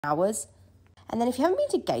hours. And then if you haven't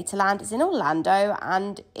been to Gatorland, it's in Orlando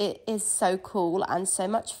and it is so cool and so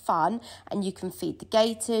much fun. And you can feed the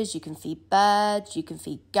gators, you can feed birds, you can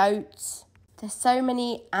feed goats. There's so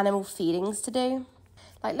many animal feedings to do.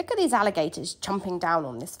 Like, look at these alligators chomping down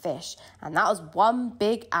on this fish. And that was one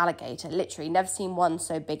big alligator. Literally, never seen one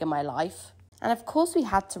so big in my life. And of course we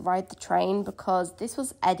had to ride the train because this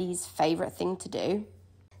was Eddie's favourite thing to do.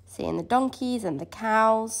 Seeing the donkeys and the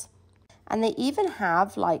cows. And they even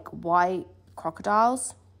have like white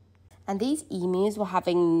crocodiles. And these emus were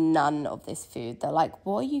having none of this food. They're like,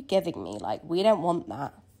 what are you giving me? Like, we don't want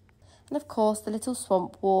that. And of course, the little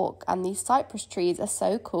swamp walk and these cypress trees are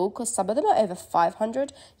so cool because some of them are over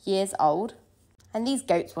 500 years old. And these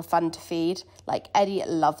goats were fun to feed. Like, Eddie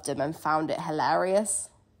loved them and found it hilarious.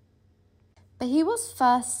 But he was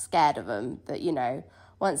first scared of them. But, you know,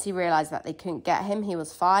 once he realised that they couldn't get him, he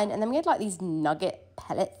was fine. And then we had like these nugget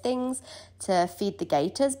pellet things to feed the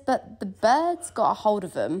gators. But the birds got a hold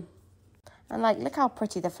of them. And like, look how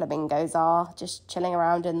pretty the flamingos are, just chilling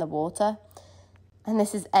around in the water. And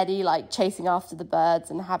this is Eddie like chasing after the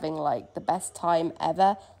birds and having like the best time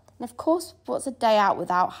ever. And of course, what's a day out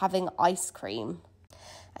without having ice cream?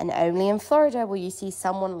 And only in Florida will you see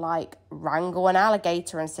someone like wrangle an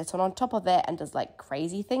alligator and sit on top of it and does like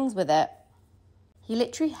crazy things with it. He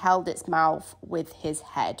literally held its mouth with his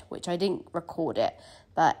head, which I didn't record it,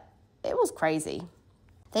 but it was crazy.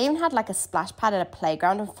 They even had like a splash pad at a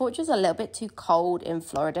playground. Unfortunately, it was a little bit too cold in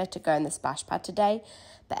Florida to go in the splash pad today.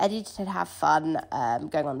 But Eddie did have fun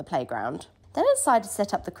going on the playground. Then I decided to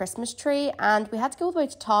set up the Christmas tree. And we had to go all the way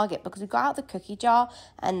to Target because we got out the cookie jar.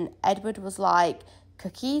 And Edward was like,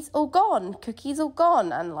 cookies all gone, cookies all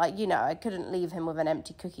gone. And like, you know, I couldn't leave him with an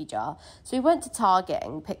empty cookie jar. So we went to Target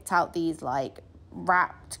and picked out these like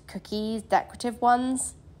wrapped cookies, decorative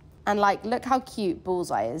ones. And like, look how cute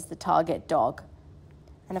Bullseye is, the Target dog.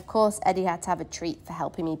 And of course, Eddie had to have a treat for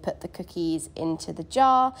helping me put the cookies into the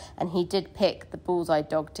jar. And he did pick the Bullseye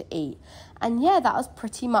dog to eat. And yeah, that was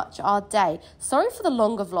pretty much our day. Sorry for the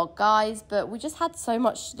longer vlog, guys, but we just had so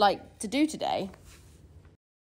much like to do today.